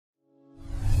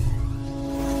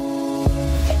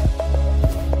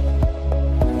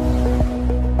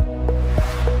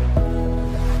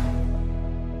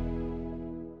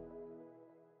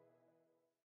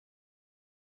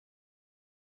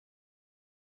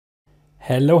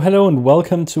Hello, and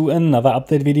welcome to another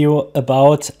update video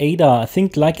about ADA. I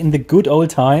think like in the good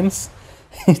old times,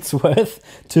 it's worth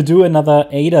to do another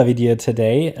ADA video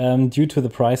today due to the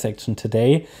price action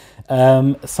today.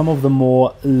 Some of the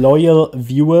more loyal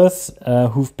viewers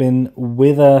who've been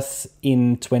with us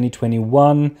in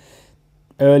 2021,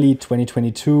 early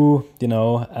 2022,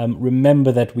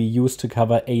 remember that we used to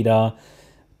cover ADA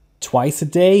twice a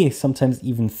day, sometimes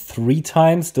even 3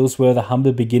 times. Those were the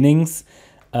humble beginnings.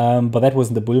 But that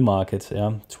wasn't the bull market,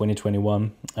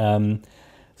 2021. So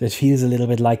it feels a little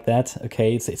bit like that.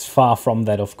 Okay, it's far from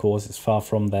that, of course. It's far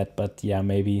from that, but yeah,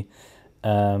 maybe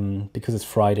because it's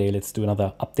Friday, let's do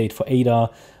another update for ADA.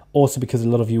 Also because a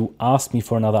lot of you asked me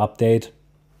for another update.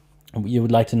 You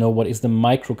would like to know what is the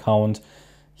micro count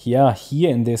here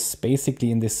in this,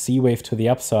 basically in this C wave to the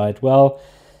upside. Well,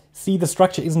 see, the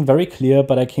structure isn't very clear,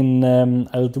 but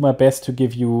I'll do my best to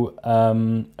give you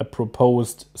a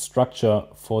proposed structure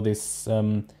for this,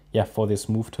 for this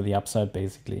move to the upside,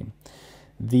 basically.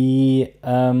 The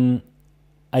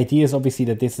idea is obviously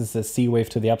that this is a C wave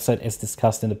to the upside, as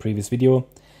discussed in the previous video.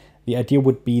 The idea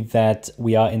would be that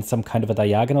we are in some kind of a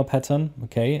diagonal pattern,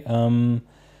 okay?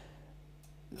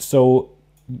 So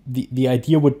the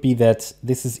idea would be that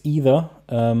this is either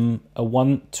a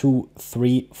 1, 2,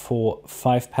 3, 4,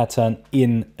 5 pattern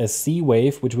in a C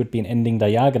wave, which would be an ending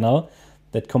diagonal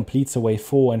that completes a wave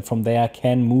 4 and from there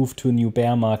can move to new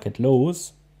bear market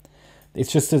lows. It's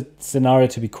just a scenario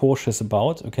to be cautious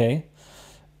about, okay?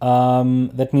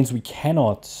 That means we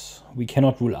cannot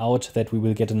rule out that we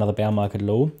will get another bear market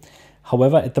low.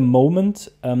 However, at the moment,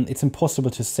 it's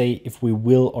impossible to say if we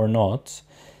will or not,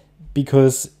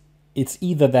 because it's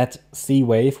either that C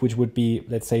wave, which would be,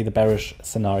 let's say, the bearish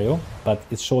scenario, but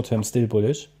it's short-term still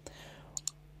bullish,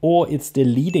 or it's the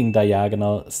leading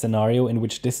diagonal scenario in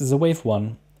which this is a wave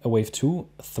 1, a wave 2,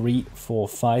 3, 4,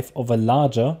 5 of a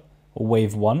larger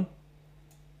wave 1.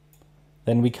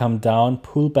 Then we come down,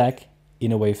 pull back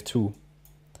in a wave 2.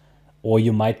 Or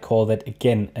you might call that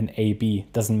again an AB,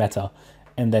 doesn't matter.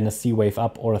 And then a C wave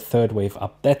up or a third wave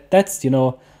up.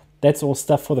 That's all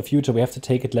stuff for the future. We have to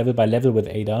take it level by level with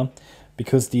ADA,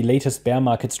 because the latest bear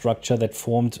market structure that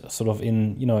formed sort of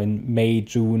in May,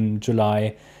 June,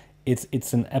 July,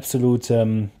 it's an absolute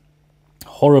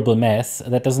horrible mess.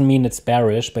 That doesn't mean it's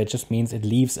bearish, but it just means it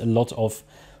leaves a lot of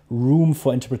room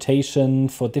for interpretation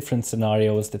for different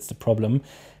scenarios. That's the problem.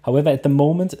 However, at the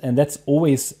moment, and that's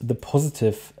always the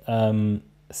positive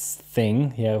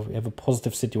thing here, we have a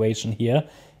positive situation here.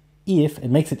 If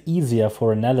it makes it easier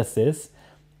for analysis,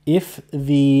 if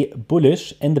the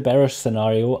bullish and the bearish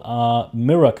scenario are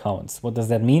mirror counts. What does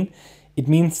that mean? It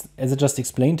means, as I just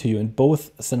explained to you, in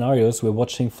both scenarios, we're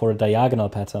watching for a diagonal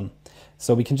pattern.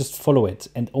 So we can just follow it.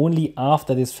 And only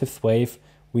after this fifth wave,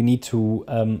 we need to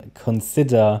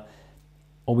consider,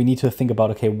 or we need to think about,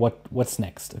 okay, what's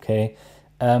next, okay?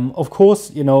 Of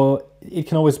course, it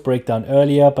can always break down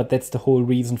earlier, but that's the whole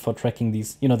reason for tracking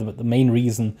these, the main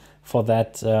reason for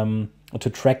that, to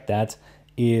track that,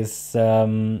 is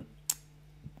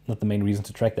not the main reason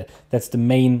to track that. That's the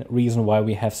main reason why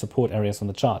we have support areas on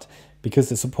the chart, because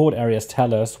the support areas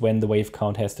tell us when the wave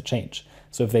count has to change.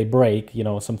 So if they break,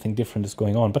 something different is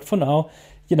going on. But for now,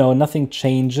 nothing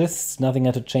changes, nothing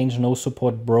had to change, no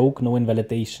support broke, no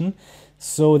invalidation.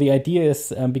 So the idea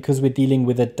is, because we're dealing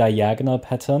with a diagonal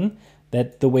pattern,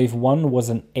 that the wave 1 was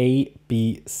an A,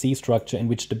 B, C structure in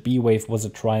which the B wave was a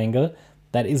triangle.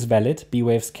 That is valid. B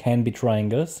waves can be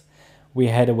triangles. We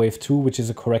had a wave 2, which is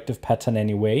a corrective pattern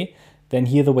anyway. Then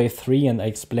here the wave 3, and I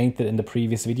explained that in the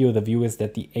previous video, the view is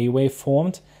that the A wave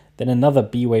formed, then another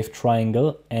B wave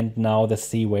triangle, and now the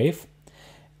C wave.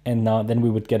 And now then we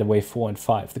would get a wave 4 and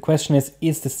 5. The question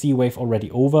is the C wave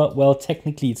already over? Well,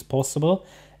 technically it's possible.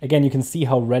 Again, you can see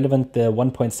how relevant the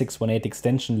 1.618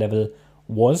 extension level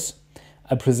was.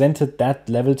 I presented that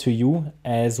level to you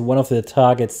as one of the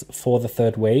targets for the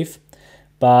third wave.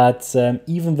 But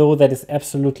even though that is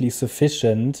absolutely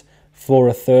sufficient for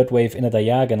a third wave in a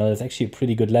diagonal, it's actually a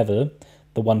pretty good level,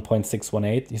 the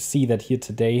 1.618. You see that here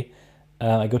today,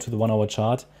 I go to the 1 hour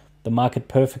chart, the market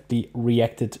perfectly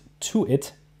reacted to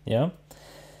it, yeah?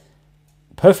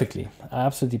 Perfectly,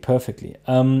 absolutely perfectly.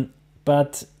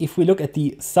 But if we look at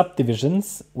the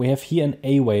subdivisions, we have here an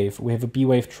A wave, we have a B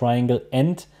wave triangle,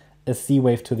 and a C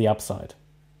wave to the upside.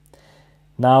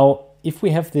 Now, if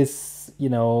we have this,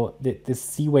 this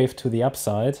C wave to the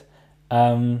upside,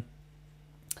 then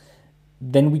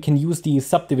we can use the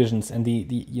subdivisions and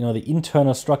the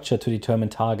internal structure to determine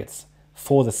targets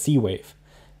for the C wave.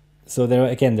 So there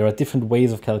are different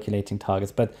ways of calculating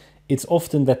targets, but it's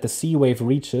often that the C wave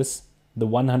reaches the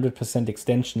 100%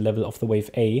 extension level of the wave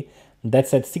A,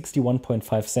 That's at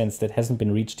 61.5 cents. That hasn't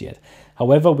been reached yet.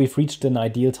 However, we've reached an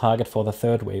ideal target for the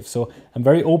third wave. So I'm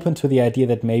very open to the idea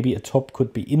that maybe a top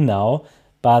could be in now,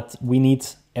 but we need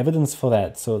evidence for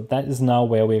that. So that is now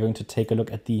where we're going to take a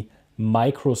look at the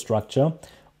microstructure.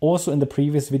 Also in the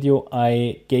previous video,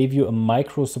 I gave you a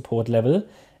micro support level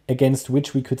against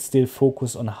which we could still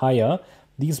focus on higher.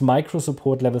 These micro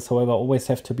support levels, however, always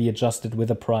have to be adjusted with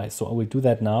a price. So I will do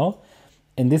that now.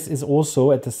 And this is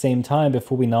also at the same time,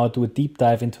 before we now do a deep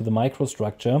dive into the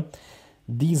microstructure,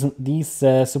 these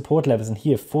support levels, and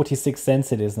here 46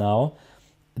 cents it is now,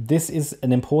 this is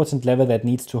an important level that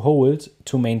needs to hold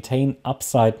to maintain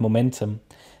upside momentum.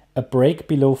 A break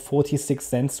below 46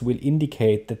 cents will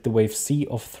indicate that the wave C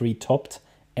of 3 topped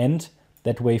and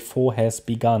that wave 4 has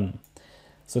begun.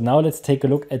 So now let's take a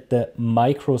look at the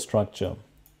microstructure.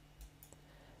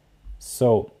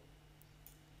 So,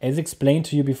 as explained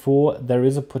to you before, there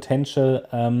is a potential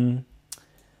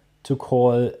to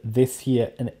call this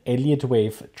here an Elliott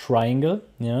wave triangle.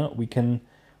 Yeah, we can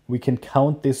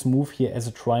count this move here as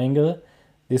a triangle.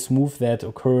 This move that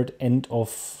occurred end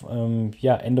of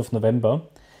November.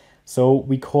 So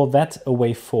we call that a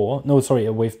wave 4. No, sorry,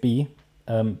 a wave B.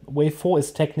 Wave 4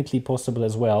 is technically possible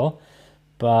as well,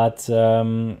 but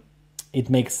it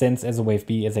makes sense as a wave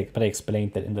B, but I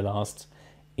explained that in the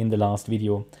last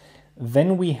video.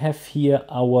 Then we have here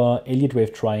our Elliott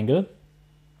wave triangle.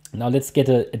 Now let's get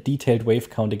a detailed wave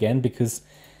count again, because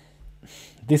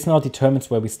this now determines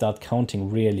where we start counting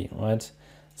really, right?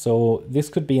 So this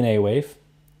could be an A wave,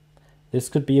 this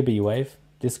could be a B wave,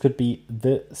 this could be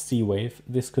the C wave,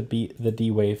 this could be the D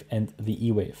wave and the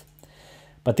E wave.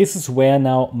 But this is where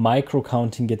now micro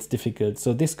counting gets difficult.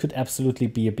 So this could absolutely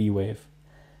be a B wave.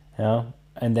 Yeah,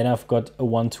 and then I've got a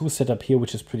 1-2 setup here,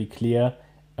 which is pretty clear,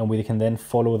 and we can then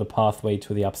follow the pathway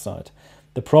to the upside.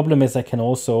 The problem is I can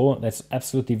also, that's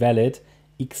absolutely valid,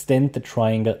 extend the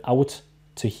triangle out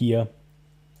to here.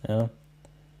 Yeah.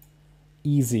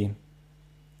 Easy.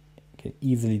 Can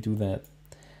easily do that.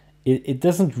 It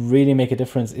doesn't really make a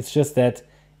difference. It's just that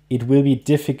it will be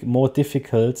more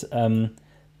difficult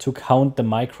to count the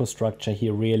microstructure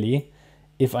here really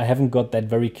if I haven't got that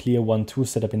very clear 1-2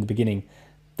 setup in the beginning.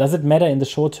 Does it matter in the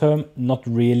short term? Not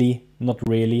really. Not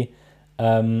really.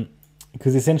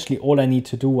 Because essentially all I need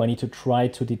to do, I need to try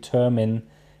to determine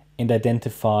and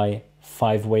identify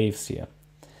 5 waves here.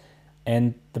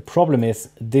 And the problem is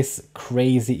this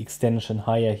crazy extension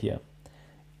higher here.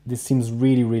 This seems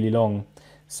really, really long.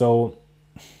 So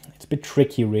it's a bit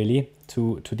tricky really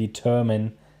to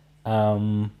determine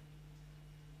a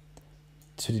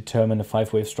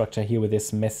 5-wave structure here with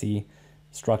this messy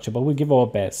structure, but we'll give our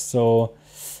best. So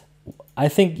I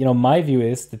think, my view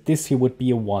is that this here would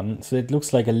be a 1. So it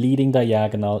looks like a leading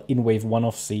diagonal in wave 1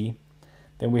 of C.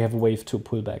 Then we have a wave 2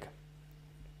 pullback.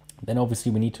 Then obviously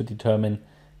we need to determine,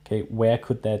 okay, where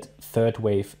could that third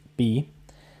wave be?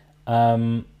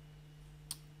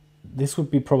 This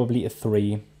would be probably a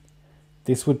 3.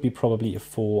 This would be probably a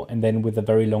 4. And then with a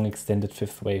very long extended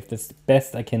 5th wave. That's the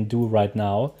best I can do right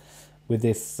now with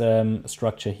this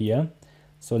structure here.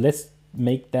 So let's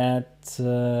make that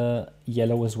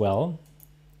yellow as well.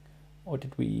 Or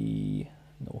did we?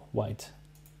 No, white.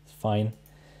 It's fine.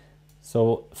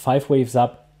 So 5 waves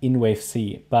up in wave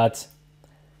C. But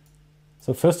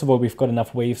so first of all, we've got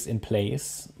enough waves in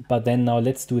place. But then now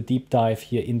let's do a deep dive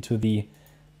here into the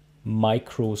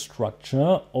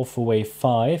microstructure of a wave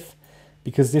 5,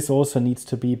 because this also needs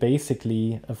to be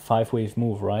basically a 5-wave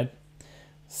move, right?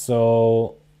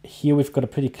 So here we've got a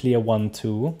pretty clear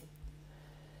 1-2.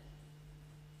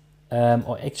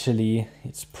 Or actually,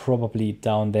 it's probably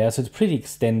down there. So it's a pretty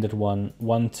extended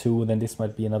 1-2. Then this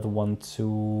might be another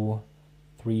 1-2,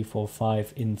 3, 4,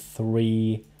 5 in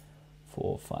 3,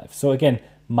 4, 5. So again,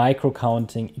 micro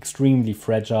counting, extremely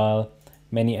fragile.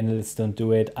 Many analysts don't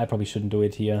do it. I probably shouldn't do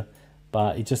it here,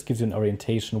 but it just gives you an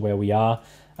orientation where we are.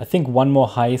 I think one more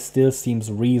high still seems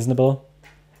reasonable.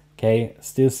 Okay,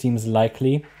 still seems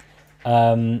likely,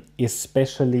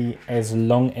 especially as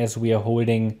long as we are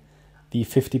holding the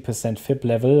 50% fib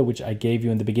level, which I gave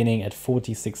you in the beginning at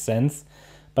 46 cents.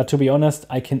 But to be honest,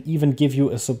 I can even give you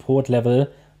a support level,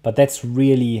 but that's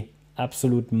really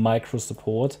absolute micro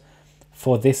support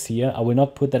for this here. I will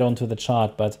not put that onto the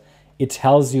chart, but it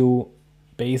tells you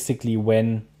basically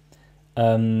when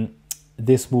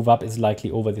this move up is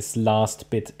likely over, this last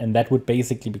bit. And that would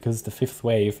basically, because the 5th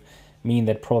wave, mean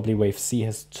that probably wave C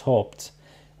has topped.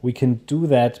 We can do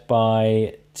that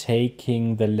by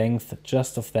taking the length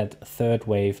just of that 3rd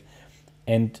wave,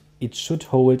 and it should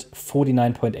hold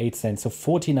 49.8 cents. So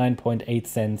 49.8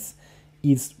 cents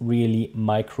is really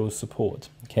micro support.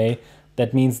 Okay,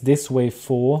 that means this wave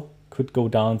 4 could go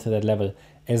down to that level.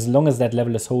 As long as that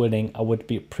level is holding, I would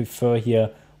prefer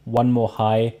here one more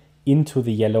high into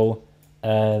the yellow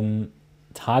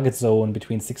target zone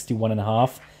between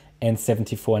 61.5 and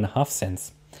 74.5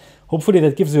 cents. Hopefully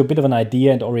that gives you a bit of an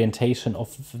idea and orientation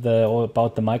of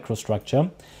about the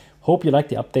microstructure. Hope you liked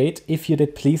the update. If you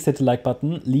did, please hit the like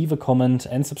button, leave a comment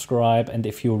and subscribe. And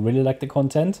if you really like the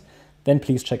content, then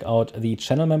please check out the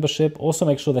channel membership. Also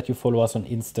make sure that you follow us on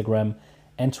Instagram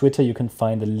and Twitter. You can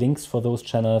find the links for those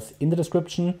channels in the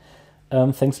description.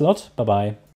 Thanks a lot.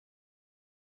 Bye-bye.